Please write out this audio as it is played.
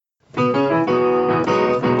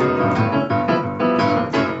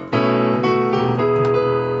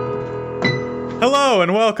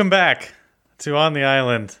welcome back to On the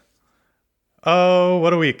Island. Oh,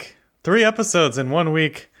 what a week. 3 episodes in 1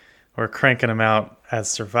 week. We're cranking them out as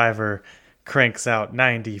Survivor cranks out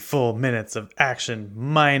 90 full minutes of action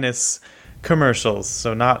minus commercials.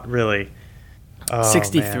 So not really. Oh,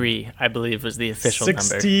 63, man. I believe, was the official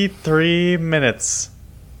 63 minutes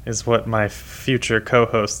is what my future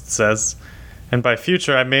co-host says. And by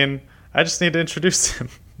future, I mean, I just need to introduce him.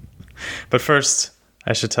 But first,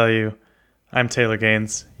 I should tell you, I'm Taylor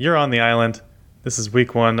Gaines. You're on the island. This is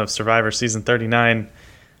week 1 of Survivor Season 39,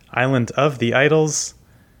 Island of the Idols.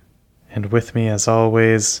 And with me, as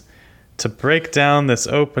always, to break down this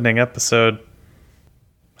opening episode,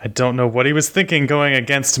 I don't know what he was thinking going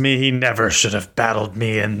against me. He never should have battled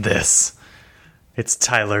me in this. It's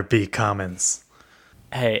Tyler B. Commons.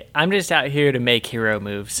 Hey, I'm just out here to make hero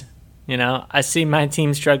moves. You know, I see my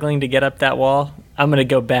team struggling to get up that wall. I'm going to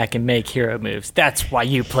go back and make hero moves. That's why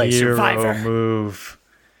you play Survivor. Hero move.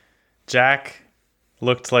 Jack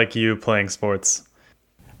looked like you playing sports.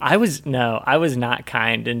 I was not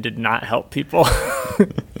kind and did not help people.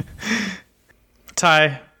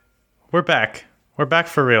 Ty, we're back. We're back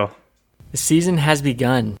for real. The season has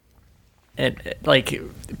begun.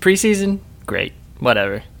 Preseason, great,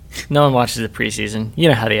 whatever. No one watches the preseason. You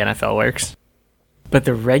know how the NFL works. But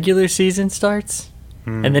the regular season starts,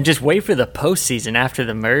 and then just wait for the postseason after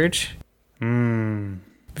the merge.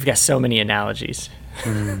 We've got so many analogies.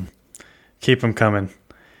 Keep them coming.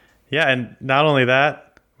 Yeah, and not only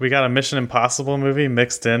that, we got a Mission Impossible movie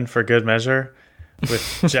mixed in for good measure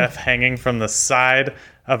with Jeff hanging from the side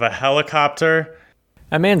of a helicopter.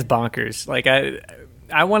 That man's bonkers. Like,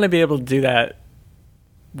 I want to be able to do that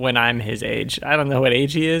when I'm his age. I don't know what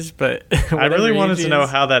age he is, but I really wanted to know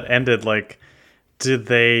how that ended. Like, did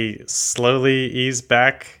they slowly ease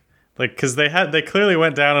back? Like, because they clearly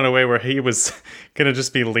went down in a way where he was going to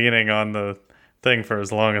just be leaning on the thing for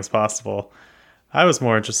as long as possible. I was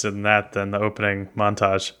more interested in that than the opening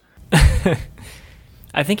montage.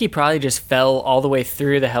 I think he probably just fell all the way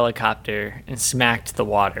through the helicopter and smacked the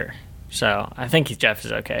water. So I think Jeff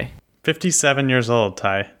is okay. 57 years old,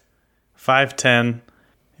 Ty. 5'10".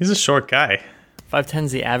 He's a short guy. 5'10"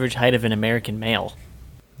 is the average height of an American male.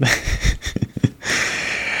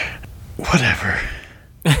 Whatever.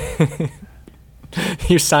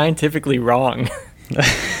 You're scientifically wrong.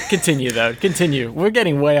 Continue, though. Continue. We're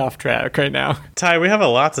getting way off track right now. Ty, we have a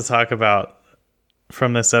lot to talk about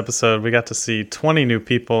from this episode. We got to see 20 new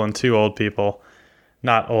people and 2 old people.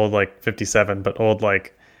 Not old like 57, but old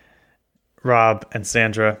like Rob and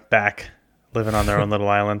Sandra back living on their own little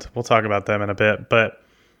island. We'll talk about them in a bit. But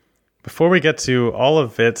before we get to all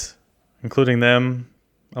of it, including them,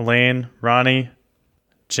 Elaine, Ronnie,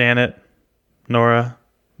 Janet, Nora,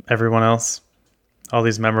 everyone else, all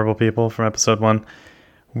these memorable people from episode 1,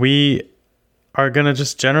 we are going to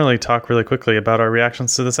just generally talk really quickly about our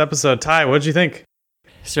reactions to this episode. Ty, what did you think?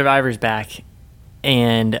 Survivor's back.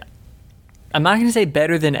 And I'm not going to say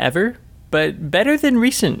better than ever, but better than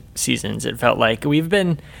recent seasons, it felt like. We've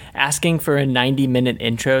been asking for a 90-minute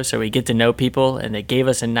intro so we get to know people, and they gave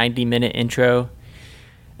us a 90-minute intro.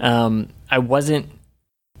 I wasn't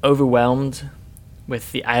overwhelmed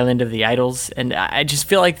with the Island of the Idols, and I just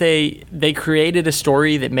feel like they created a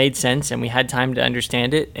story that made sense, and we had time to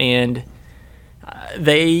understand it, and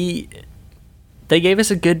they gave us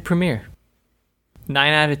a good premiere.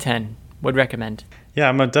 9 out of 10. Would recommend. Yeah,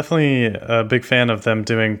 I'm definitely a big fan of them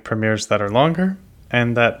doing premieres that are longer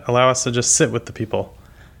and that allow us to just sit with the people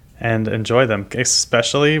and enjoy them,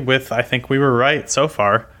 especially with, I think we were right so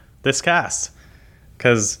far, this cast.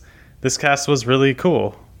 Because this cast was really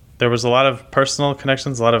cool. There was a lot of personal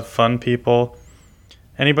connections, a lot of fun people.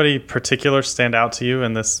 Anybody particular stand out to you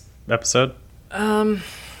in this episode? I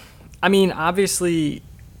mean, obviously,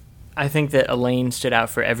 I think that Elaine stood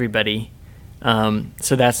out for everybody.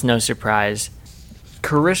 So that's no surprise.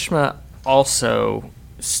 Karishma also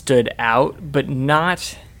stood out, but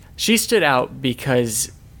not... She stood out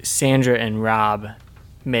because Sandra and Rob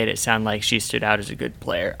made it sound like she stood out as a good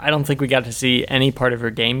player. I don't think we got to see any part of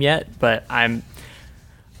her game yet, but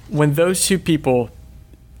when those two people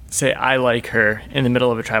say, I like her, in the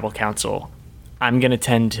middle of a tribal council, I'm going to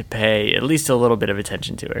tend to pay at least a little bit of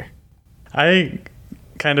attention to her. I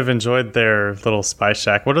kind of enjoyed their little spy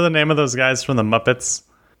shack. What are the name of those guys from the Muppets?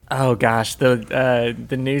 Oh gosh, the they're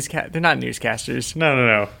not newscasters.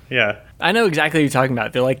 No. Yeah. I know exactly what you're talking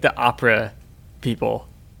about. They're like the opera people.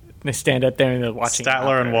 They stand up there and they're watching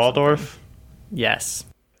Statler and Waldorf. Yes.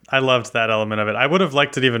 I loved that element of it. I would have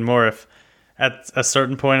liked it even more if at a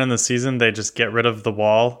certain point in the season they just get rid of the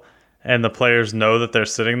wall and the players know that they're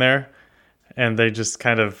sitting there and they just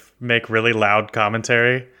kind of make really loud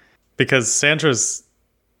commentary, because Sandra's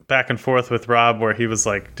back and forth with Rob where he was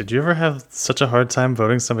like, "Did you ever have such a hard time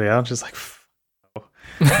voting somebody out?" And she's like,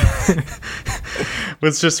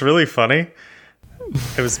 was just really funny.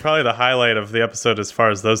 It was probably the highlight of the episode as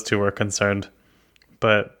far as those two were concerned.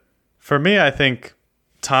 But for me, I think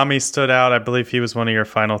Tommy stood out. I believe he was one of your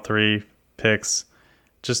final 3 picks.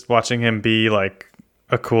 Just watching him be like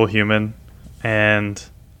a cool human. And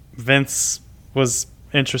Vince was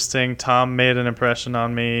interesting. Tom made an impression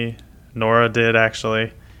on me. Nora did,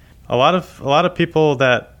 actually. A lot of people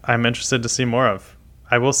that I'm interested to see more of.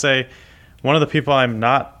 I will say one of the people I'm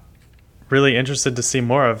not really interested to see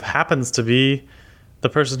more of happens to be the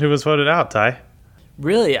person who was voted out, Ty.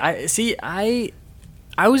 Really? I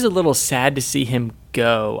was a little sad to see him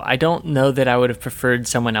go. I don't know that I would have preferred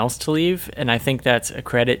someone else to leave, and I think that's a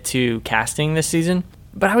credit to casting this season.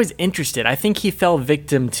 But I was interested. I think he fell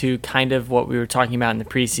victim to kind of what we were talking about in the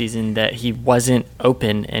preseason, that he wasn't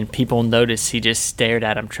open and people noticed he just stared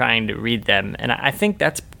at him trying to read them. And I think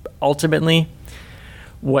that's ultimately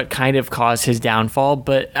what kind of caused his downfall,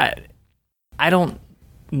 but I don't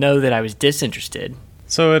know that I was disinterested.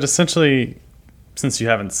 So it essentially, since you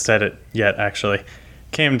haven't said it yet actually,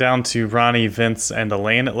 came down to Ronnie, Vince, and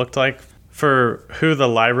Elaine, it looked like, for who the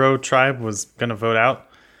Lyro tribe was going to vote out.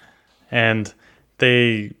 And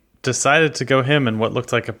they decided to go him in what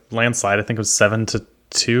looked like a landslide. I think it was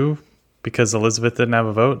 7-2 because Elizabeth didn't have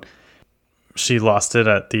a vote. She lost it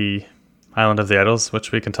at the Island of the Idols,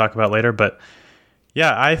 which we can talk about later. But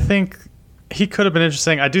yeah, I think he could have been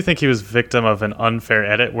interesting. I do think he was victim of an unfair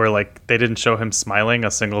edit where like they didn't show him smiling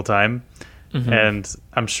a single time. Mm-hmm. And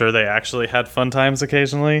I'm sure they actually had fun times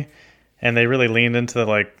occasionally. And they really leaned into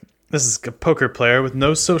like, this is a poker player with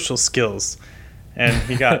no social skills. And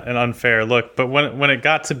he got an unfair look. But when it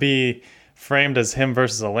got to be framed as him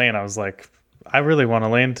versus Elaine, I was like, I really want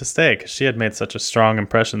Elaine to stay because she had made such a strong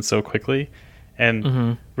impression so quickly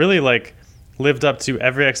and really like lived up to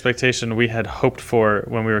every expectation we had hoped for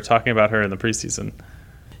when we were talking about her in the preseason.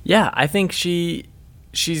 Yeah, I think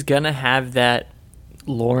she's going to have that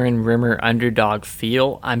Lauren Rimmer underdog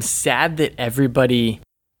feel. I'm sad that everybody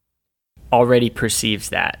already perceives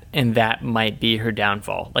that, and that might be her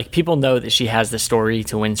downfall. Like, people know that she has the story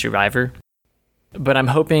to win Survivor, but I'm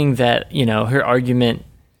hoping that, you know, her argument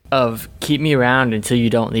of keep me around until you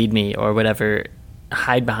don't need me or whatever,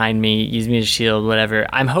 hide behind me, use me as a shield, whatever,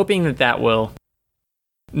 I'm hoping that will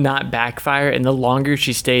not backfire, and the longer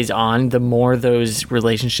she stays on, the more those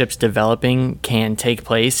relationships developing can take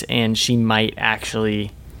place, and she might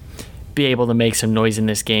actually be able to make some noise in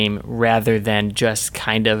this game rather than just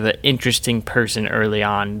kind of an interesting person early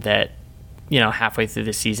on that, you know, halfway through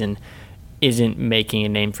the season isn't making a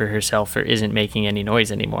name for herself or isn't making any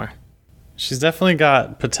noise anymore. She's definitely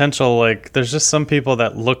got potential. Like, there's just some people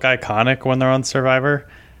that look iconic when they're on Survivor,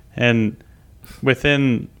 and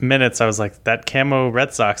within minutes I was like, that camo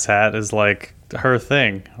Red Sox hat is like her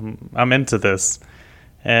thing. I'm into this.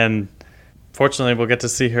 And fortunately we'll get to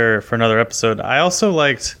see her for another episode. I also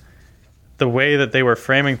liked the way that they were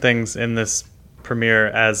framing things in this premiere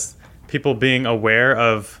as people being aware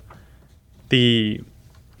of the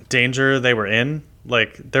danger they were in.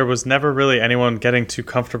 Like, there was never really anyone getting too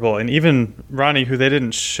comfortable. And even Ronnie, who they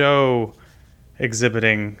didn't show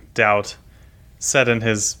exhibiting doubt, said in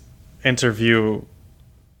his interview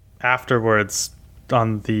afterwards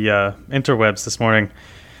on the interwebs this morning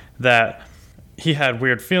that he had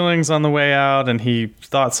weird feelings on the way out and he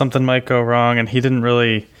thought something might go wrong, and he didn't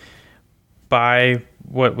really buy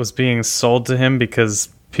what was being sold to him because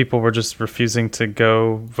people were just refusing to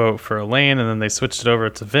go vote for Elaine, and then they switched it over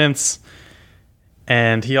to Vince.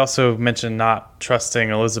 And he also mentioned not trusting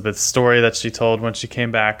Elizabeth's story that she told when she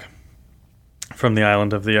came back from the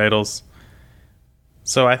Island of the Idols.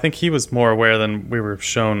 So I think he was more aware than we were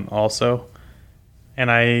shown also. And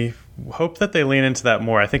I hope that they lean into that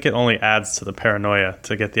more. I think it only adds to the paranoia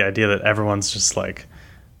to get the idea that everyone's just like,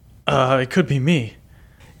 it could be me.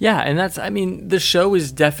 Yeah, and that's, I mean, the show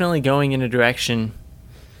is definitely going in a direction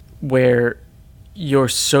where your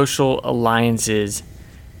social alliances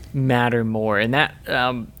matter more. And that,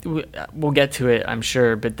 we'll get to it, I'm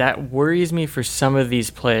sure, but that worries me for some of these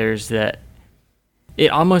players, that it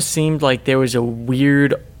almost seemed like there was a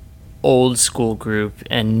weird old school group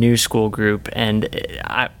and new school group. And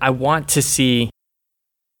I want to see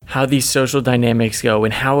how these social dynamics go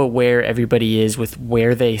and how aware everybody is with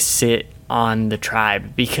where they sit on the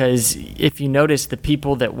tribe. Because if you notice, the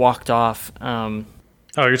people that walked off... you're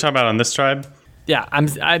talking about on this tribe? Yeah, I'm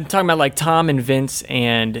talking about like Tom and Vince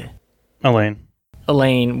and...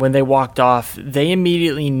 Elaine, when they walked off, they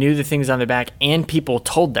immediately knew the things on their back and people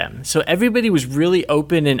told them. So everybody was really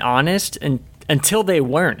open and honest until they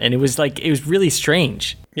weren't. And it was really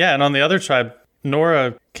strange. Yeah, and on the other tribe,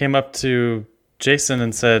 Nora came up to Jason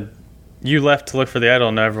and said, "You left to look for the idol,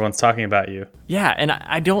 and now everyone's talking about you." Yeah, and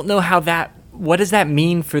I don't know what does that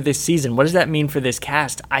mean for this season? What does that mean for this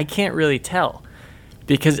cast? I can't really tell,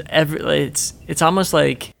 because it's almost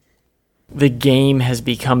like the game has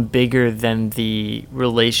become bigger than the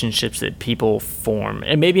relationships that people form.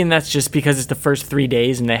 And that's just because it's the first 3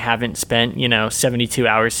 days and they haven't spent, 72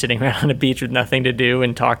 hours sitting around on a beach with nothing to do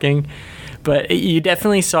and talking. But you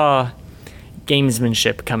definitely saw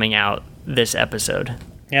gamesmanship coming out this episode.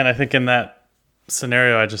 Yeah, and I think in that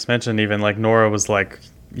scenario I just mentioned, even like Nora was like,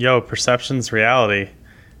 yo, perception's reality.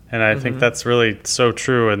 And I think that's really so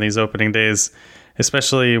true in these opening days,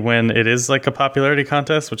 especially when it is like a popularity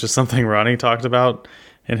contest, which is something Ronnie talked about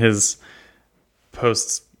in his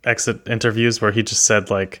post-exit interviews, where he just said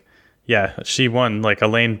like, yeah, she won. Like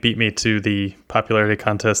Elaine beat me to the popularity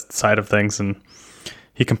contest side of things. And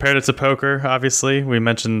he compared it to poker, obviously. We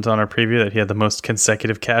mentioned on our preview that he had the most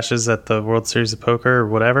consecutive cashes at the World Series of Poker or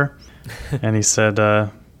whatever. And he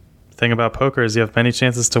said, thing about poker is you have many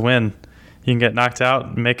chances to win. You can get knocked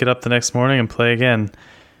out, make it up the next morning, and play again.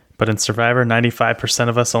 But in Survivor, 95%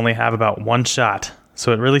 of us only have about one shot.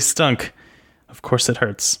 So it really stunk. Of course it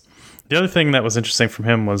hurts. The other thing that was interesting from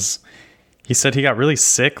him was he said he got really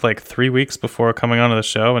sick like 3 weeks before coming onto the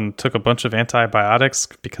show and took a bunch of antibiotics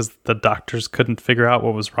because the doctors couldn't figure out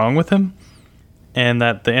what was wrong with him. And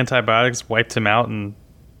that the antibiotics wiped him out, and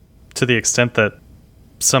to the extent that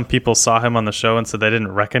some people saw him on the show and said they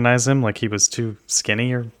didn't recognize him, like he was too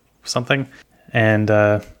skinny or something. And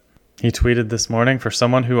he tweeted this morning, "For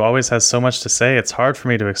someone who always has so much to say, it's hard for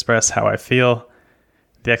me to express how I feel,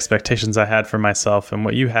 the expectations I had for myself, and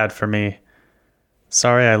what you had for me.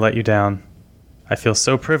 Sorry I let you down. I feel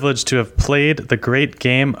so privileged to have played the great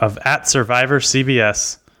game of at Survivor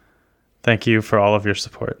CBS. Thank you for all of your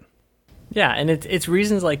support." Yeah, and it's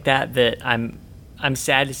reasons like that I'm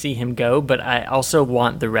sad to see him go, but I also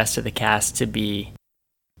want the rest of the cast to be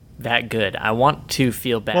that good. I want to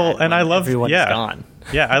feel bad. Well, and I love everyone is gone.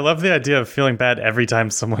 Yeah, I love the idea of feeling bad every time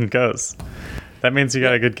someone goes. That means you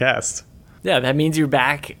got a good cast. Yeah, that means you're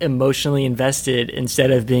back emotionally invested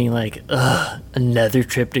instead of being like, ugh, another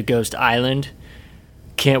trip to Ghost Island.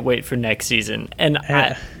 Can't wait for next season. And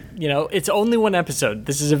it's only one episode.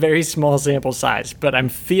 This is a very small sample size, but I'm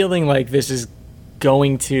feeling like this is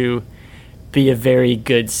going to be a very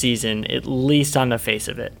good season, at least on the face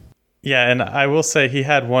of it. Yeah, and I will say he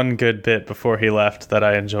had one good bit before he left that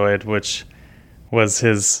I enjoyed, which was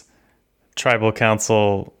his tribal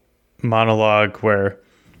council monologue where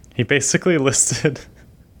he basically listed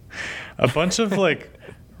a bunch of like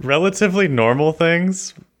relatively normal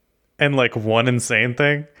things and like one insane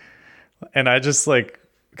thing. And I just like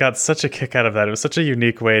got such a kick out of that. It was such a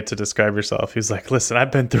unique way to describe yourself. He was like, listen,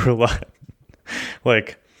 I've been through a lot.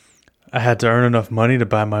 Like, I had to earn enough money to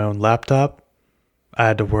buy my own laptop. I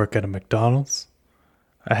had to work at a McDonald's.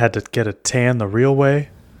 I had to get a tan the real way.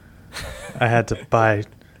 I had to buy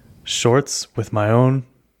shorts with my own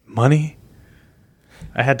money.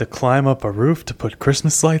 I had to climb up a roof to put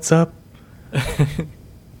Christmas lights up.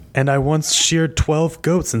 And I once sheared 12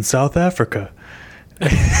 goats in South Africa.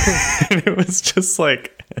 And it was just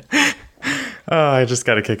like, I just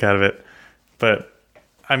got a kick out of it. But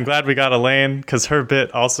I'm glad we got Elaine, because her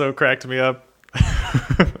bit also cracked me up.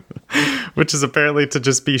 Which is apparently to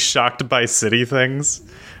just be shocked by city things.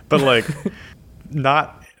 But like,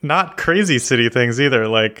 not crazy city things either.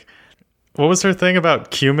 Like, what was her thing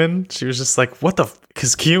about cumin? She was just like, what the f***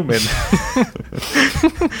 is cumin?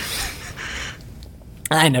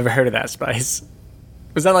 I never heard of that spice.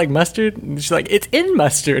 Was that like mustard? And she's like, it's in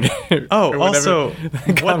mustard. Oh, also,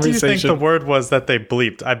 what do you think the word was that they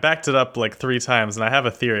bleeped? I backed it up like 3 times, and I have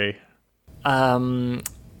a theory.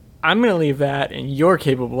 I'm going to leave that in your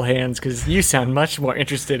capable hands, because you sound much more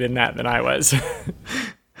interested in that than I was.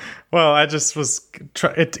 Well, I just was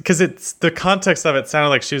because it's the context of it sounded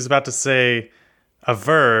like she was about to say a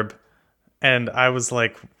verb, and I was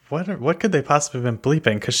like, what could they possibly have been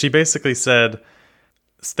bleeping? Because she basically said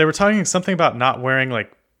they were talking something about not wearing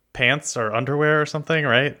like pants or underwear or something,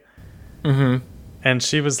 right? Mm-hmm. And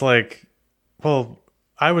she was like, well,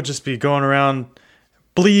 I would just be going around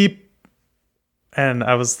bleep. And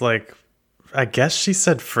I was like, I guess she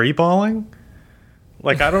said freeballing.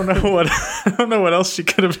 Like, I don't know what else she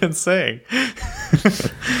could have been saying.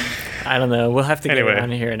 I don't know. We'll have to get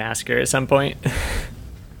around here and ask her at some point.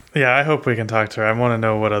 Yeah, I hope we can talk to her. I want to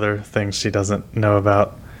know what other things she doesn't know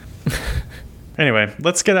about. Anyway,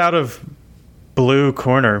 let's get out of Blue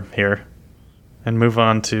Corner here and move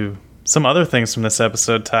on to some other things from this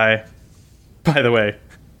episode, Ty. By the way,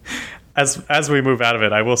 as we move out of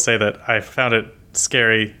it, I will say that I found it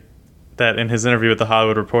scary that in his interview with The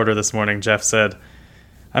Hollywood Reporter this morning, Jeff said,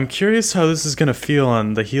 "I'm curious how this is going to feel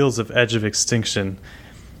on the heels of Edge of Extinction.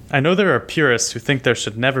 I know there are purists who think there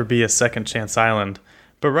should never be a Second Chance Island,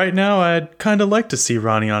 but right now I'd kind of like to see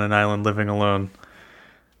Ronnie on an island living alone."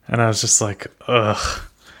 And I was just like, ugh,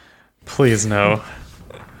 please no.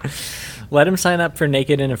 Let him sign up for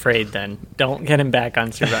Naked and Afraid then. Don't get him back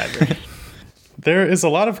on Survivor. There is a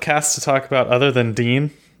lot of cast to talk about other than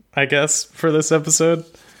Dean, I guess, for this episode.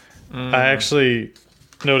 I actually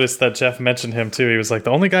noticed that Jeff mentioned him too. He was like,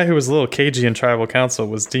 the only guy who was a little cagey in tribal council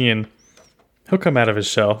was Dean. He'll come out of his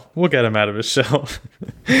shell. We'll get him out of his shell.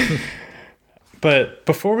 But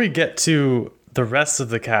before we get to the rest of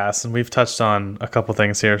the cast, and we've touched on a couple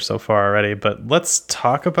things here so far already, but let's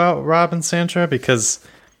talk about Rob and Sandra because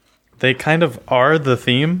they kind of are the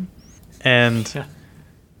theme. And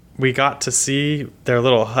we got to see their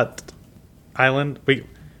little hut island. We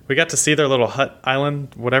got to see their little hut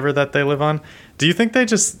island, whatever that they live on. Do you think they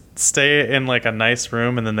just stay in like a nice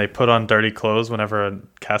room and then they put on dirty clothes whenever a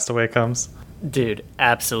castaway comes? Dude,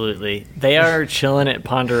 absolutely. They are chilling at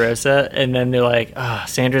Ponderosa, and then they're like, oh,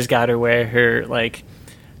 Sandra's got to wear her like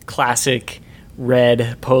classic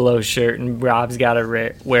red polo shirt, and Rob's got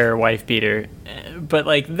to wear a wife beater. But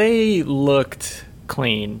like they looked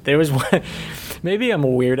clean. There was one. Maybe I'm a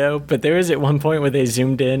weirdo, but there was at one point where they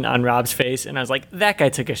zoomed in on Rob's face, and I was like, that guy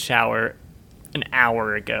took a shower an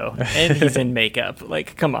hour ago, and he's in makeup.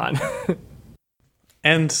 Like, come on.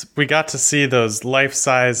 And we got to see those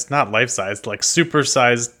life-sized, not life-sized, like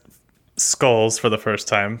super-sized skulls for the first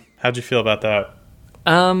time. How'd you feel about that?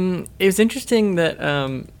 It was interesting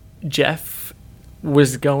that Jeff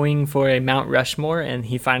was going for a Mount Rushmore, and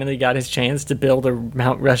he finally got his chance to build a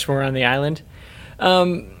Mount Rushmore on the island.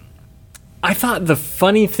 I thought the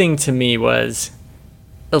funny thing to me was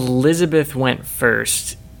Elizabeth went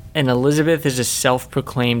first, and Elizabeth is a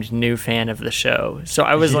self-proclaimed new fan of the show. So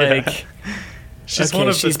I was like, she's one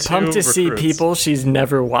of she's the pumped to recruits. See people she's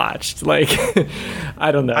never watched. Like,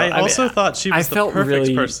 I don't know. I also thought she was the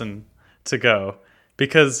perfect person to go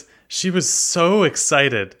because she was so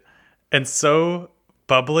excited and so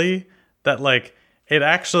bubbly that like it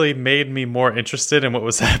actually made me more interested in what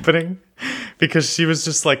was happening because she was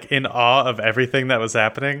just like in awe of everything that was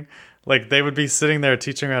happening. Like they would be sitting there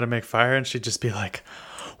teaching her how to make fire and she'd just be like,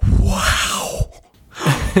 wow,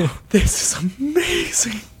 this is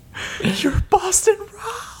amazing. You're Boston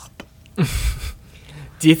Rob.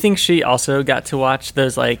 Do you think she also got to watch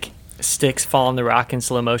those like sticks fall on the rock in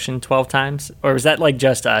slow motion 12 times? Or was that like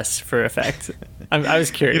just us for effect? I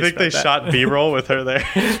was curious. You think they shot B-roll with her there?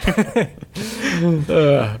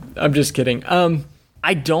 I'm just kidding.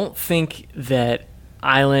 I don't think that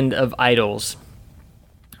Island of Idols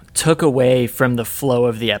took away from the flow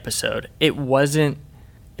of the episode. It wasn't.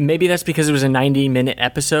 Maybe that's because it was a 90-minute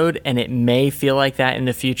episode and it may feel like that in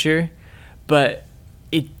the future, but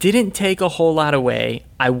it didn't take a whole lot away.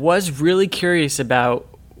 I was really curious about,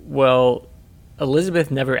 well, Elizabeth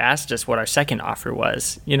never asked us what our second offer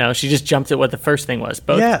was. You know, she just jumped at what the first thing was.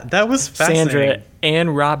 Both that was fascinating. Sandra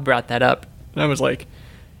and Rob brought that up. And I was like,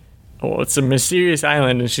 oh, it's a mysterious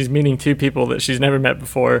island and she's meeting two people that she's never met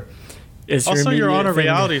before. Also, you're on a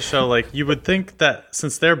reality show. Like, you would think that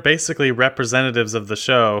since they're basically representatives of the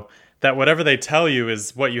show, that whatever they tell you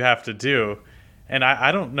is what you have to do. And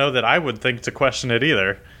I don't know that I would think to question it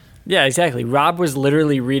either. Yeah, exactly. Rob was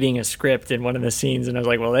literally reading a script in one of the scenes, and I was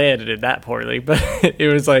like, well, they edited that poorly. But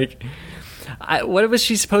it was like, what was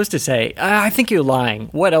she supposed to say? I think you're lying.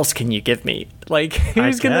 What else can you give me? Like,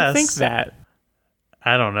 who's going to think that?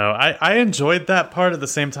 I don't know. I enjoyed that part at the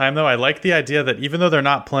same time, though. I like the idea that even though they're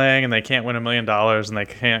not playing and they can't win $1 million and they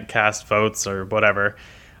can't cast votes or whatever,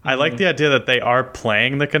 I like the idea that they are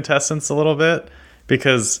playing the contestants a little bit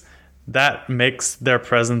because that makes their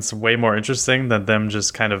presence way more interesting than them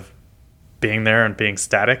just kind of being there and being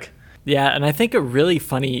static. Yeah, and I think a really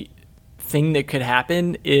funny thing that could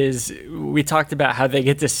happen is we talked about how they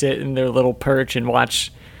get to sit in their little perch and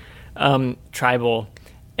watch Tribal.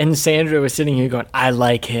 And Sandra was sitting here going, I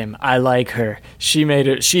like him. I like her. She made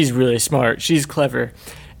it. She's really smart. She's clever.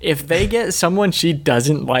 If they get someone she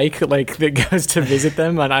doesn't like that goes to visit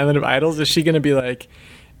them on Island of Idols, is she going to be like,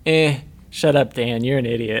 shut up, Dan. You're an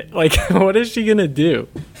idiot. Like, what is she going to do?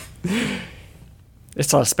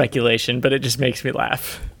 It's all speculation, but it just makes me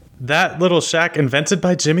laugh. That little shack invented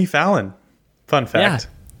by Jimmy Fallon. Fun fact.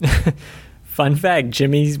 Yeah. Fun fact.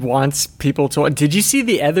 Jimmy wants people to... Did you see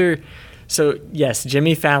the other... So, yes,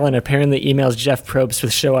 Jimmy Fallon apparently emails Jeff Probst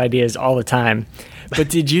with show ideas all the time. But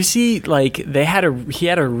did you see, like, he had a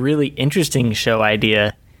really interesting show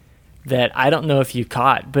idea that I don't know if you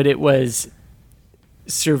caught, but it was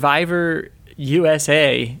Survivor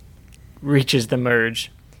USA reaches the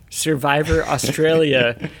merge. Survivor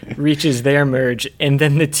Australia reaches their merge, and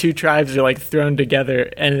then the two tribes are like thrown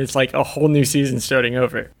together, and it's like a whole new season starting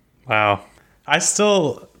over. Wow.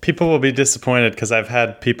 People will be disappointed because I've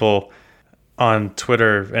had people on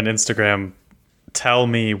Twitter and Instagram tell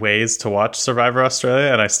me ways to watch Survivor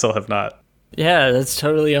Australia, and I still have not. Yeah, that's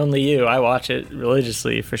totally only you. I watch it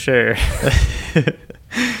religiously for sure.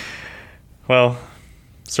 Well,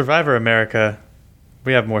 Survivor America,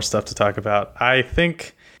 we have more stuff to talk about. I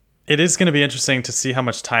think it is going to be interesting to see how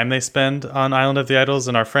much time they spend on Island of the Idols,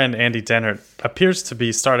 and our friend Andy Dennert appears to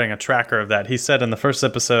be starting a tracker of that. He said in the first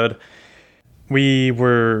episode, we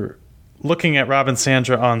were looking at Rob and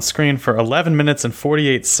Sandra on screen for 11 minutes and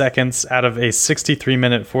 48 seconds out of a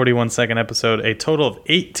 63-minute, 41-second episode, a total of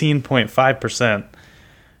 18.5%.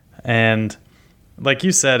 And like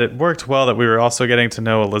you said, it worked well that we were also getting to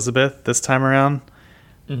know Elizabeth this time around.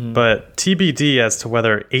 Mm-hmm. But TBD as to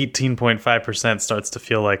whether 18.5% starts to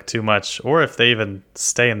feel like too much, or if they even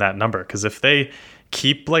stay in that number. Because if they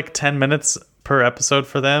keep like 10 minutes per episode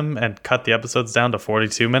for them and cut the episodes down to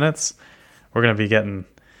 42 minutes, we're going to be getting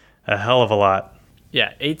a hell of a lot.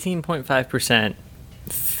 Yeah, 18.5%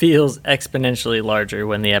 feels exponentially larger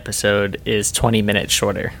when the episode is 20 minutes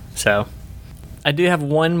shorter. So I do have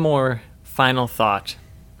one more final thought.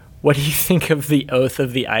 What do you think of the Oath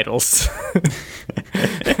of the Idols?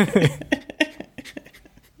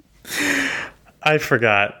 I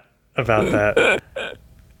forgot about that.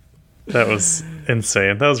 That was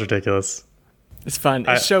insane. That was ridiculous. It's fun.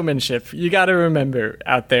 It's showmanship. You got to remember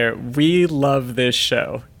out there, we love this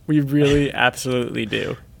show. We really absolutely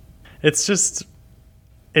do. It's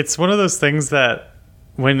one of those things that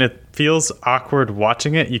when it feels awkward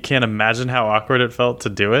watching it, you can't imagine how awkward it felt to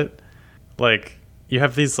do it. Like, you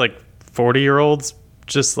have these like 40-year-olds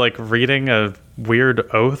just like reading a weird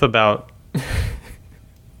oath about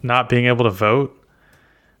not being able to vote.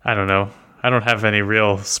 I don't know. I don't have any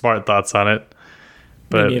real smart thoughts on it.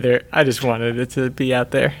 But me neither. I just wanted it to be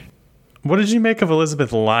out there. What did you make of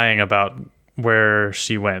Elizabeth lying about where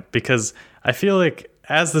she went? Because I feel like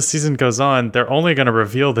as the season goes on, they're only going to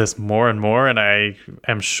reveal this more and more, and I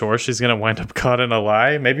am sure she's going to wind up caught in a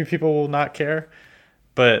lie. Maybe people will not care,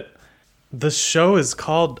 but the show is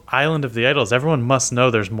called Island of the Idols. Everyone must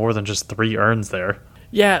know there's more than just 3 urns there.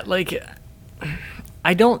 Yeah, like,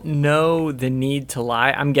 I don't know the need to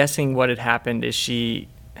lie. I'm guessing what had happened is she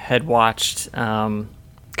had watched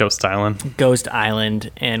Ghost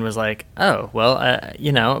Island and was like, oh, well,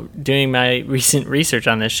 doing my recent research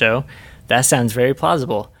on this show, that sounds very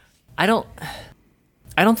plausible. I don't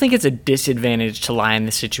think it's a disadvantage to lie in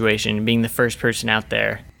this situation, being the first person out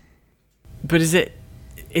there. But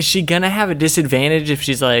is she going to have a disadvantage if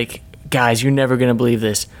she's like, guys, you're never going to believe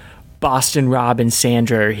this. Boston, Rob, and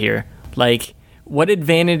Sandra are here. Like, what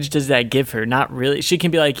advantage does that give her? Not really. She can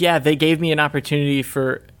be like, yeah, they gave me an opportunity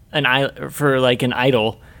for an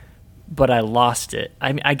idol, but I lost it.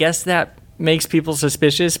 I guess that makes people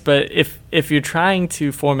suspicious, but if you're trying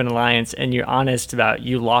to form an alliance and you're honest about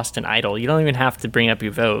you lost an idol, you don't even have to bring up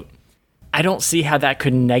your vote. I don't see how that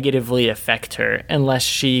could negatively affect her unless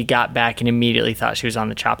she got back and immediately thought she was on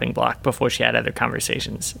the chopping block before she had other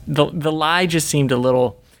conversations. The lie just seemed a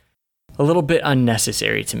little bit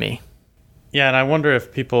unnecessary to me. Yeah, and I wonder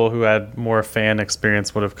if people who had more fan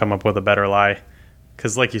experience would have come up with a better lie.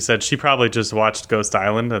 Because like you said, she probably just watched Ghost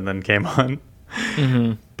Island and then came on.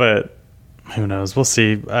 Mm-hmm. But who knows? We'll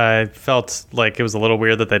see. I felt like it was a little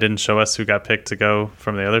weird that they didn't show us who got picked to go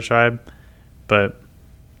from the other tribe. But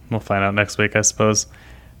we'll find out next week, I suppose.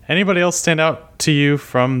 Anybody else stand out to you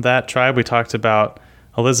from that tribe? We talked about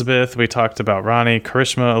Elizabeth. We talked about Ronnie,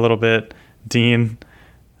 Karishma a little bit, Dean,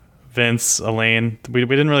 Vince, Elaine. We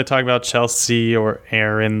didn't really talk about Chelsea or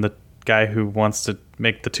Aaron, the guy who wants to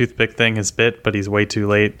make the toothpick thing his bit, but he's way too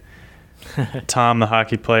late. Tom, the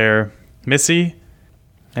hockey player. Missy?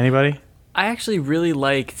 Anybody? I really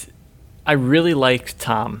liked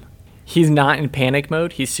Tom. He's not in panic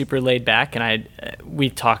mode. He's super laid back, and we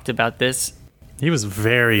talked about this. He was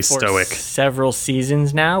very stoic. Several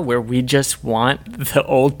seasons now, where we just want the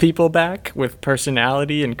old people back with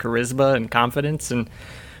personality and charisma and confidence. And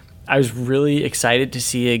I was really excited to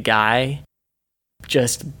see a guy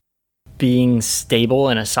just being stable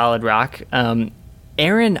and a solid rock.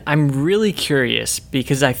 Aaron, I'm really curious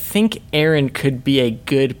because I think Aaron could be a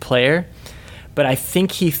good player, but I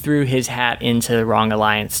think he threw his hat into the wrong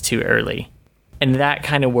alliance too early. And that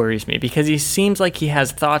kind of worries me because he seems like he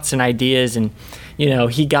has thoughts and ideas and,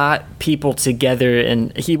 he got people together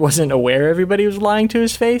and he wasn't aware everybody was lying to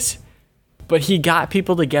his face, but he got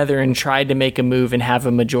people together and tried to make a move and have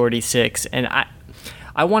a majority 6. And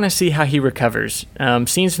I want to see how he recovers.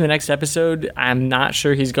 Scenes from the next episode, I'm not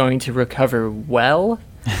sure he's going to recover well,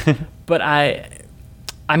 but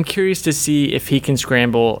I'm curious to see if he can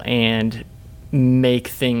scramble and make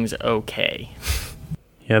things okay.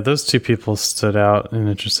 Yeah, those two people stood out in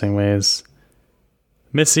interesting ways.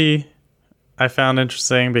 Missy, I found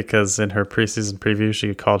interesting because in her preseason preview,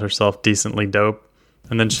 she called herself decently dope.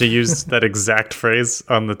 And then she used that exact phrase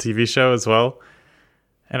on the TV show as well.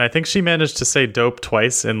 And I think she managed to say dope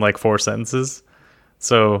twice in like 4 sentences.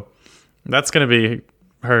 So that's going to be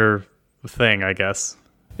her thing, I guess.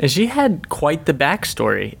 And she had quite the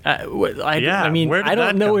backstory. I mean, I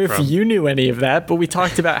don't know if you knew any of that, but we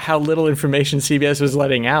talked about how little information CBS was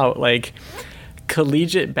letting out. Like,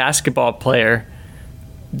 collegiate basketball player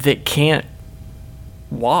that can't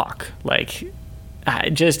walk. Like,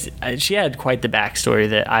 she had quite the backstory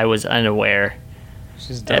that I was unaware.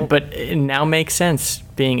 She's dope. But it now makes sense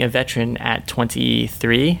being a veteran at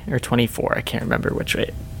 23 or 24. I can't remember what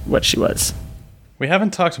she was. We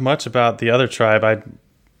haven't talked much about the other tribe. I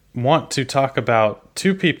want to talk about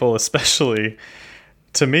 2 people especially.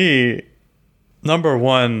 To me, number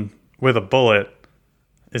 1 with a bullet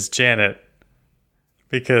is Janet,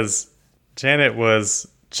 because Janet was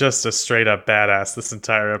just a straight up badass this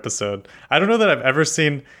entire episode. I don't know that I've ever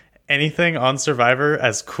seen anything on Survivor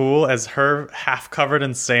as cool as her half covered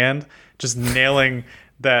in sand just nailing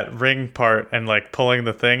that ring part and like pulling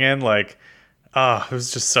the thing in. Like, it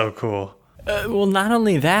was just so cool. Well, not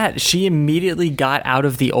only that, she immediately got out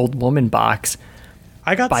of the old woman box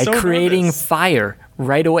by creating nervous. fire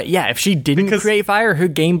right away. Yeah, if she didn't create fire, her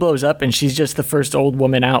game blows up and she's just the first old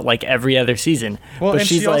woman out like every other season. Well, but and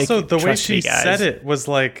she's she also, the way she said it was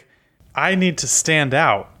like, I need to stand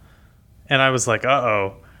out. And I was like,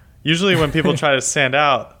 uh-oh. Usually when people try to stand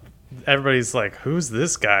out, everybody's like, who's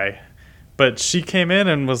this guy? But she came in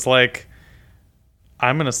and was like,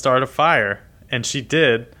 I'm going to start a fire. And she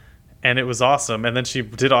did. And it was awesome. And then she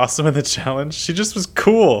did awesome in the challenge. She just was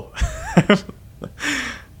cool.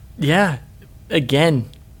 Yeah. Again,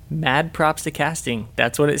 mad props to casting.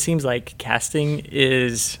 That's what it seems like. Casting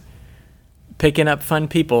is picking up fun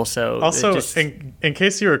people. So also, in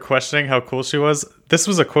case you were questioning how cool she was, this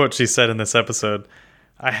was a quote she said in this episode.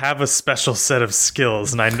 I have a special set of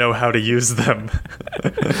skills and I know how to use them.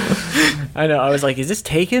 I know. I was like, is this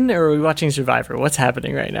Taken or are we watching Survivor? What's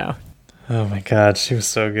happening right now? Oh my God, she was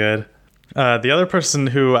so good. The other person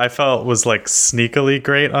who I felt was like sneakily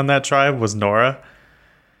great on that tribe was Nora,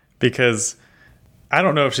 because I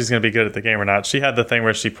don't know if she's going to be good at the game or not. She had the thing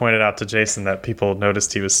where she pointed out to Jason that people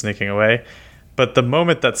noticed he was sneaking away. But the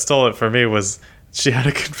moment that stole it for me was she had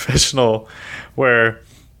a confessional where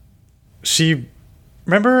she...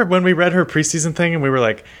 Remember when we read her preseason thing and we were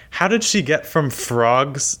like, how did she get from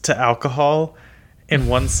frogs to alcohol in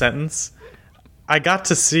one sentence? I got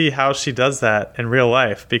to see how she does that in real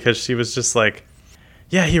life, because she was just like,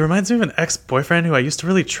 yeah, he reminds me of an ex-boyfriend who I used to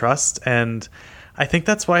really trust, and I think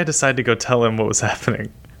that's why I decided to go tell him what was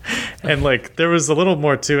happening. And like, there was a little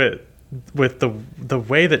more to it with the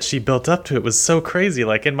way that she built up to it was so crazy.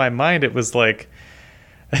 Like, in my mind, it was like...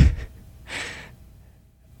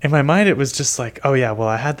 In my mind, it was just like, oh yeah, well,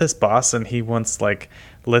 I had this boss and he once like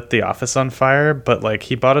lit the office on fire, but like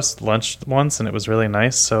he bought us lunch once and it was really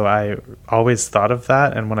nice. So I always thought of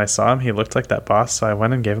that. And when I saw him, he looked like that boss. So I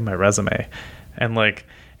went and gave him my resume. And like,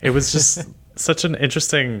 it was just such an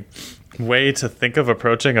interesting way to think of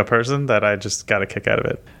approaching a person that I just got a kick out of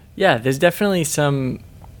it. Yeah, there's definitely some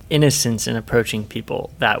innocence in approaching people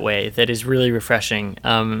that way that is really refreshing.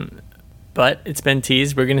 But it's been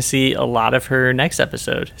teased. We're going to see a lot of her next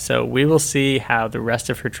episode. So we will see how the rest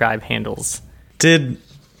of her tribe handles. Did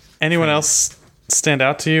anyone else stand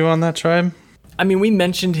out to you on that tribe? I mean, we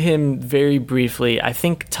mentioned him very briefly. I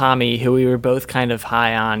think Tommy, who we were both kind of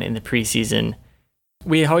high on in the preseason,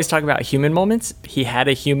 we always talk about human moments. He had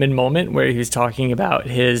a human moment where he was talking about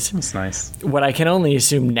his... That's nice. What I can only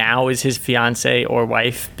assume now is his fiance or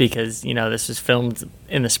wife, because, you know, this was filmed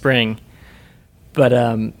in the spring. But...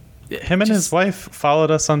 him and his wife followed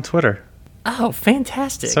us on Twitter. Oh,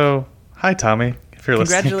 fantastic. So, hi, Tommy, if you're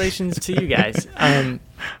listening. Congratulations to you guys. I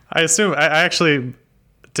assume, I actually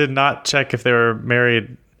did not check if they were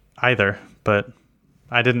married either, but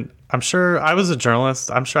I didn't. I'm sure, I was a journalist.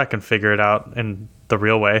 I'm sure I can figure it out in the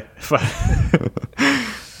real way.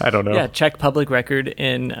 I don't know. Yeah, check public record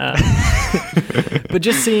in... but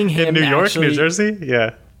just seeing him in New York, New Jersey?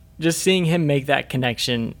 Yeah. Just seeing him make that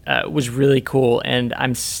connection was really cool, and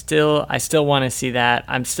I still want to see that.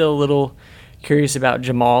 I'm still a little curious about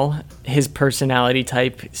Jamal. His personality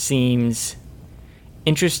type seems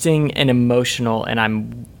interesting and emotional, and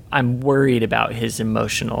I'm worried about his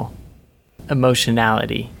emotional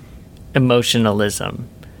emotionality, emotionalism,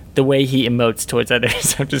 the way he emotes towards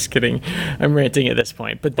others. I'm just kidding. I'm ranting at this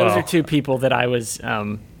point. But those are two people that I was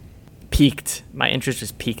piqued. My interest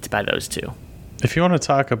was piqued by those two. If you want to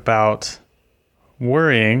talk about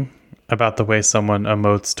worrying about the way someone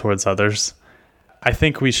emotes towards others, I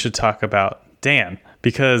think we should talk about Dan,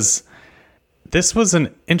 because this was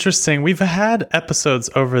an interesting... We've had episodes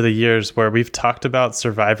over the years where we've talked about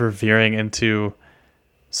Survivor veering into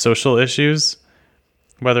social issues,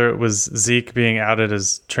 whether it was Zeke being outed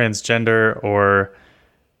as transgender or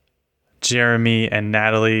Jeremy and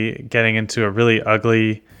Natalie getting into a really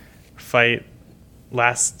ugly fight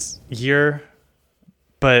last year.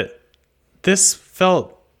 But this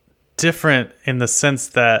felt different in the sense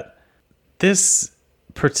that this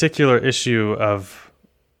particular issue of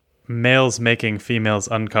males making females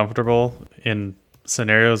uncomfortable in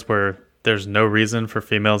scenarios where there's no reason for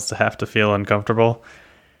females to have to feel uncomfortable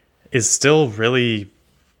is still really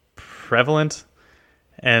prevalent.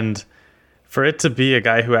 And for it to be a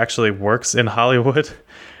guy who actually works in Hollywood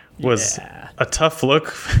was a tough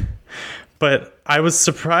look. But I was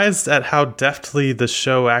surprised at how deftly the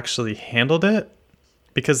show actually handled it,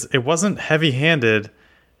 because it wasn't heavy-handed,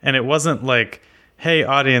 and it wasn't like, hey,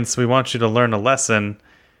 audience, we want you to learn a lesson.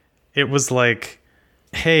 It was like,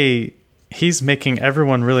 hey, he's making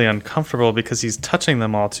everyone really uncomfortable because he's touching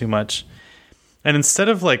them all too much. And instead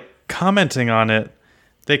of like commenting on it,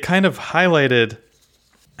 they kind of highlighted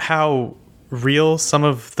how real some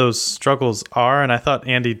of those struggles are. And I thought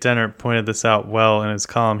Andy Dennert pointed this out well in his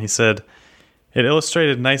column. He said, it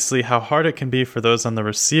illustrated nicely how hard it can be for those on the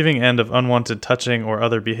receiving end of unwanted touching or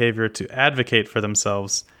other behavior to advocate for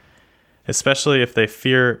themselves, especially if they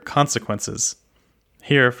fear consequences.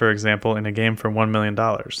 Here, for example, in a game for $1 million.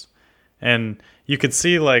 And you could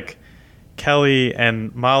see like Kelly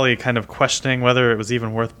and Molly kind of questioning whether it was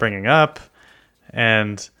even worth bringing up.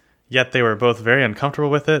 And yet they were both very uncomfortable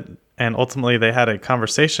with it. And ultimately they had a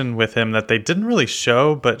conversation with him that they didn't really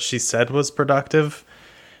show, but she said was productive.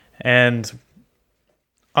 And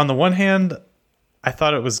on the one hand, I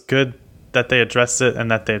thought it was good that they addressed it and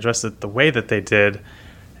that they addressed it the way that they did.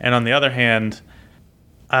 And on the other hand,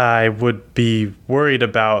 I would be worried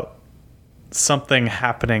about something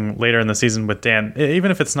happening later in the season with Dan, even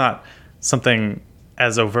if it's not something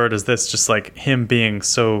as overt as this, just like him being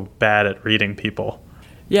so bad at reading people.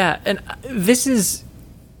 Yeah, and this is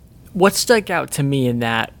what stuck out to me in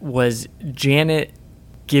that was Janet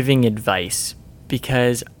giving advice,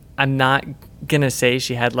 because I'm not going to say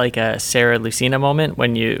she had like a Sarah Lucina moment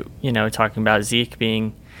when you know, talking about Zeke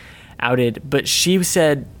being outed, but she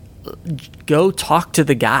said, go talk to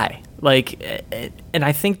the guy. Like, and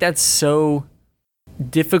I think that's so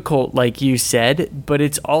difficult, like you said, but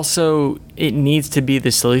it's also, it needs to be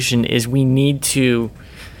the solution, is we need to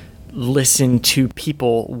listen to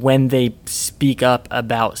people when they speak up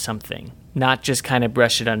about something, not just kind of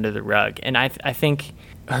brush it under the rug. And I think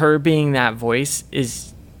her being that voice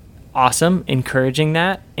is awesome, encouraging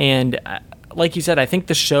that. And like you said, I think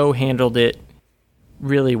the show handled it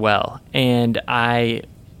really well. And I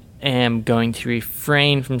am going to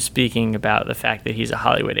refrain from speaking about the fact that he's a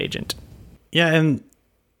Hollywood agent. Yeah, and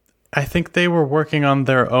I think they were working on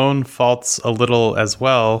their own faults a little as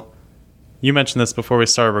well. You mentioned this before we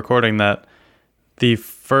started recording, that the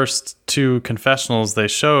first two confessionals they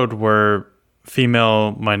showed were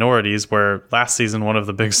female minorities, where last season one of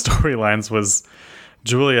the big storylines was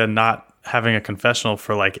Julia not having a confessional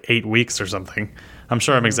for like 8 weeks or something. I'm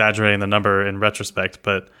sure I'm exaggerating the number in retrospect,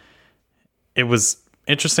 but it was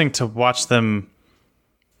interesting to watch them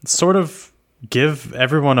sort of give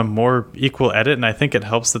everyone a more equal edit, and I think it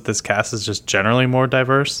helps that this cast is just generally more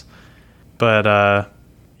diverse. But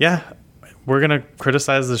yeah, we're gonna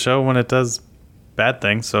criticize the show when it does bad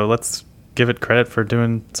things, so let's give it credit for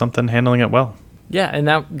doing something, handling it well. Yeah, and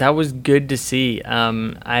that was good to see.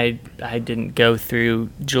 I didn't go through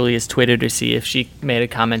Julia's Twitter to see if she made a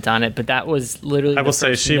comment on it, but that was literally, I will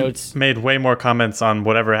say she made way more comments on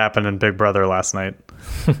whatever happened in Big Brother last night.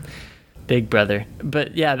 Big Brother.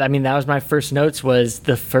 But yeah, I mean, that was my first notes, was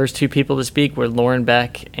the first two people to speak were Lauren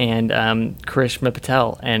Beck and Karishma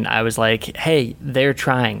Patel. And I was like, hey, they're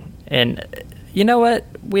trying. And you know what?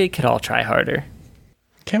 We could all try harder.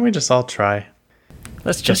 Can't we just all try?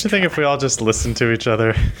 Let's just think if we all just listen to each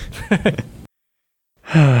other.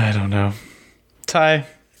 I don't know. Ty,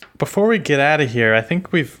 before we get out of here, I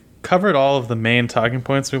think we've covered all of the main talking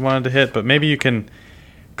points we wanted to hit, but maybe you can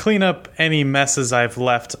clean up any messes I've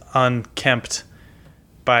left unkempt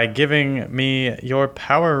by giving me your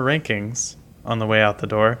power rankings on the way out the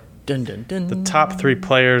door. Dun, dun, dun. The top 3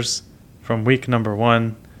 players from week number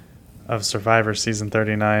 1 of Survivor Season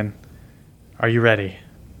 39. Are you ready?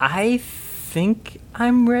 I think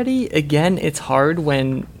I'm ready. Again, it's hard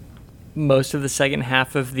when most of the second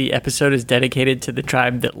half of the episode is dedicated to the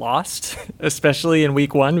tribe that lost, especially in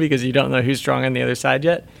week 1, because you don't know who's strong on the other side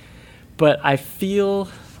yet. But I feel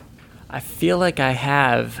like I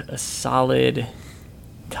have a solid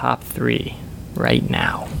top 3 right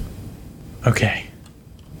now. Okay.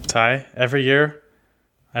 Ty, every year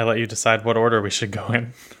I let you decide what order we should go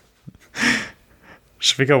in.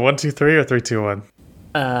 Should we go 1, 2, 3 or 3, 2, 1?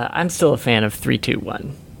 I'm still a fan of 3, 2,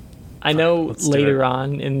 1. I know later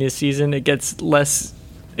on in this season it gets less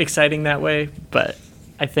exciting that way, but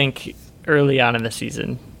I think early on in the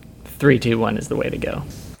season, 3, 2, 1 is the way to go. All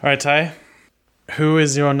right, Ty, who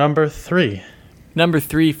is your number 3? Number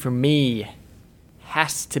 3 for me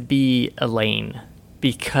has to be Elaine,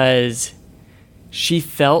 because she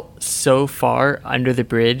felt so far under the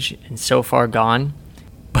bridge and so far gone,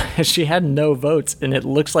 but she had no votes, and it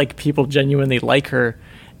looks like people genuinely like her.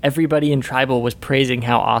 Everybody in Tribal was praising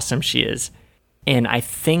how awesome she is. And I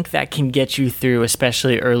think that can get you through,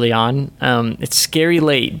 especially early on. It's scary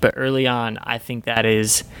late, but early on, I think that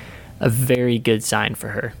is a very good sign for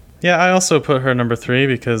her. Yeah, I also put her number 3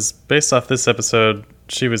 because based off this episode,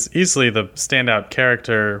 she was easily the standout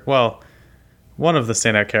character. Well, one of the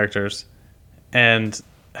standout characters, and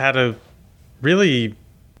had a really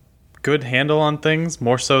good handle on things,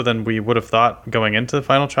 more so than we would have thought going into the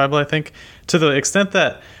final tribal, I think, to the extent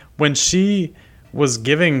that when she was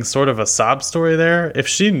giving sort of a sob story there, if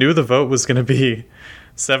she knew the vote was going to be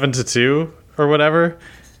 7-2 or whatever,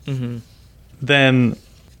 then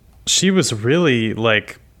she was really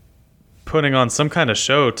like putting on some kind of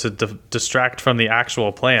show to distract from the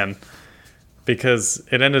actual plan, because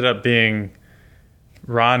it ended up being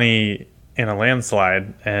Ronnie in a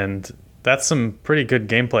landslide, and that's some pretty good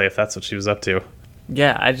gameplay if that's what she was up to.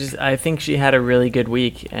 Yeah, I think she had a really good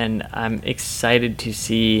week, and I'm excited to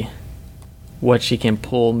see what she can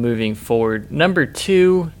pull moving forward. Number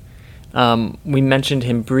 2, we mentioned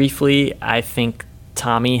him briefly. I think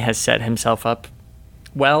Tommy has set himself up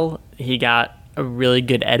well. He got a really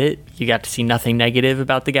good edit. You got to see nothing negative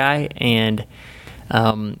about the guy, and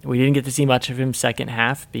we didn't get to see much of him second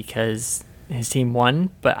half because his team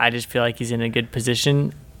won, but I just feel like he's in a good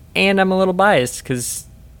position. And I'm a little biased because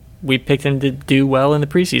we picked him to do well in the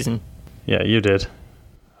preseason. Yeah, you did.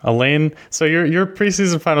 Elaine. So your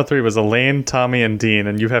preseason final 3 was Elaine, Tommy, and Dean,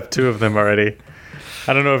 and you have 2 of them already.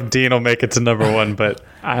 I don't know if Dean will make it to number 1, but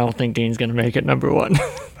I don't think Dean's going to make it number 1.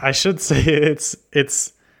 I should say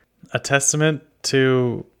it's a testament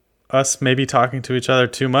to us maybe talking to each other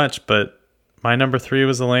too much, but my number 3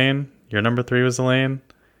 was Elaine. Your number 3 was Elaine.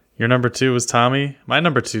 Your number 2 was Tommy. My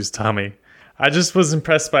number 2 is Tommy. I just was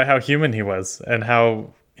impressed by how human he was and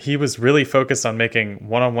how he was really focused on making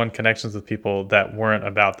one-on-one connections with people that weren't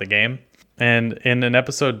about the game. And in an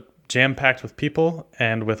episode jam-packed with people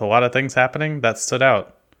and with a lot of things happening, that stood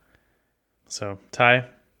out. So, Ty,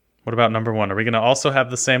 what about number 1? Are we going to also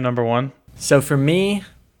have the same number 1? So for me,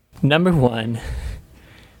 number 1,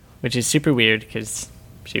 which is super weird because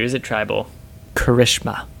she was at Tribal,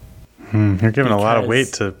 Karishma. You're giving a lot of weight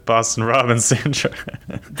to Boston Rob and Sandra.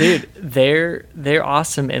 Dude, they're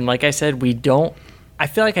awesome. And like I said, I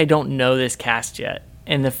feel like I don't know this cast yet.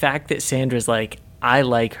 And the fact that Sandra's like, I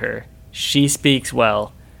like her. She speaks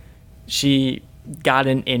well. She got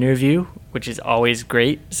an interview, which is always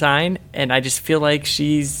great sign. And I just feel like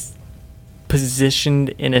she's positioned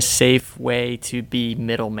in a safe way to be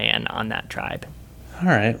middleman on that tribe. All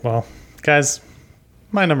right. Well, guys,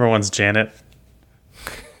 my number 1's Janet.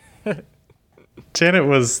 Janet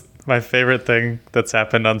was my favorite thing that's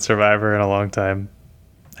happened on Survivor in a long time.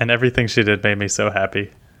 And everything she did made me so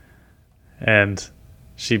happy. And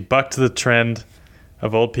she bucked the trend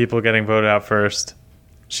of old people getting voted out first.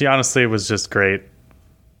 She honestly was just great.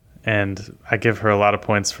 And I give her a lot of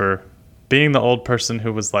points for being the old person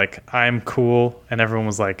who was like, I'm cool. And everyone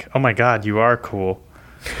was like, oh my God, you are cool.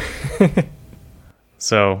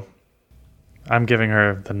 So I'm giving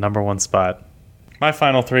her the number 1 spot. My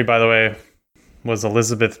final 3, by the way, was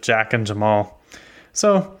Elizabeth, Jack, and Jamal.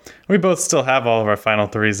 So we both still have all of our final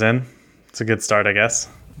 3s in. It's a good start, I guess.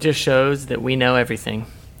 Just shows that we know everything,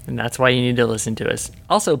 and that's why you need to listen to us.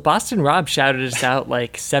 Also, Boston Rob shouted us out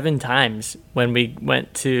like 7 times when we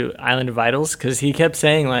went to Island of Idols, because he kept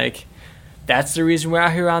saying, like, that's the reason we're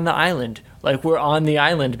out here on the island. Like, we're on the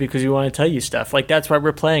island because we want to tell you stuff. Like, that's why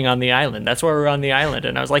we're playing on the island. That's why we're on the island.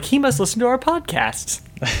 And I was like, he must listen to our podcasts.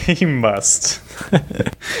 He must.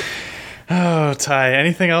 Oh, Ty,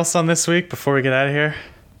 anything else on this week before we get out of here?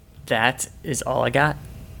 That is all I got.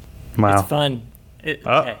 Wow. It's fun.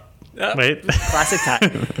 Okay. Wait. Classic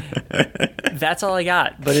Ty. That's all I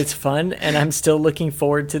got, but it's fun, and I'm still looking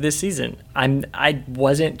forward to this season. I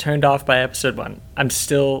wasn't turned off by episode 1. I'm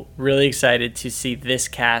still really excited to see this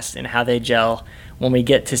cast and how they gel when we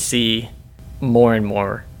get to see more and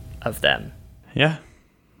more of them. Yeah,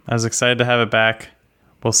 I was excited to have it back.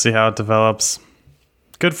 We'll see how it develops.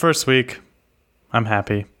 Good first week. I'm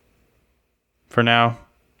happy. For now,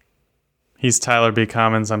 he's Tyler B.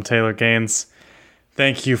 Commons. I'm Taylor Gaines.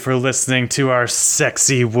 Thank you for listening to our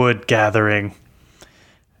sexy wood gathering.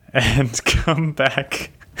 And come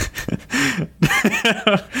back.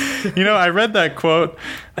 I read that quote.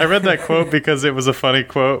 Because it was a funny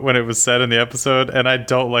quote when it was said in the episode, and I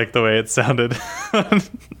don't like the way it sounded.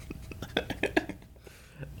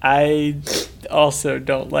 I also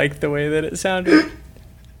don't like the way that it sounded.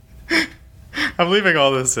 I'm leaving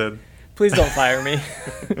all this in. Please don't fire me.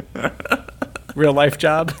 Real life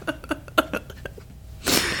job.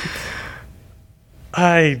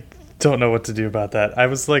 I don't know what to do about that. I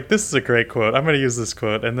was like, this is a great quote. I'm going to use this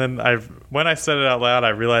quote. And then when I said it out loud, I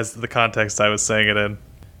realized the context I was saying it in.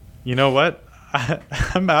 You know what?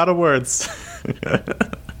 I'm out of words.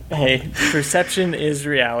 Hey, perception is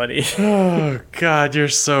reality. Oh, God, you're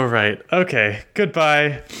so right. Okay,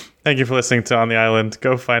 goodbye. Thank you for listening to On the Island.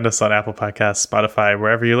 Go find us on Apple Podcasts, Spotify,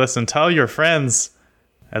 wherever you listen. Tell your friends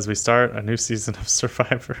as we start a new season of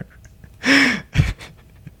Survivor.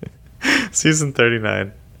 Season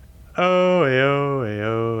 39. Oh, oh,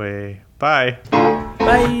 oh, bye.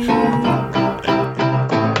 Bye.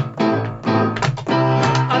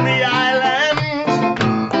 On the island.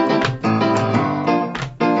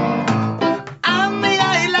 On the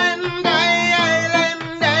island,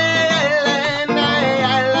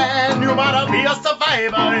 island. You wanna be a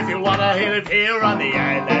survivor if you wanna live here on the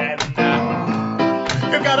island.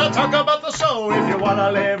 You gotta talk about the show if you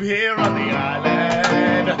wanna live here on the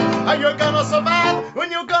island. Are you gonna survive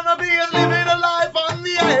when you're gonna be living a life on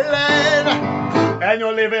the island? And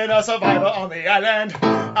you're living a survivor on the island.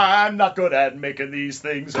 I'm not good at making these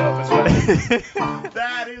things up as well.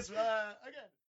 That is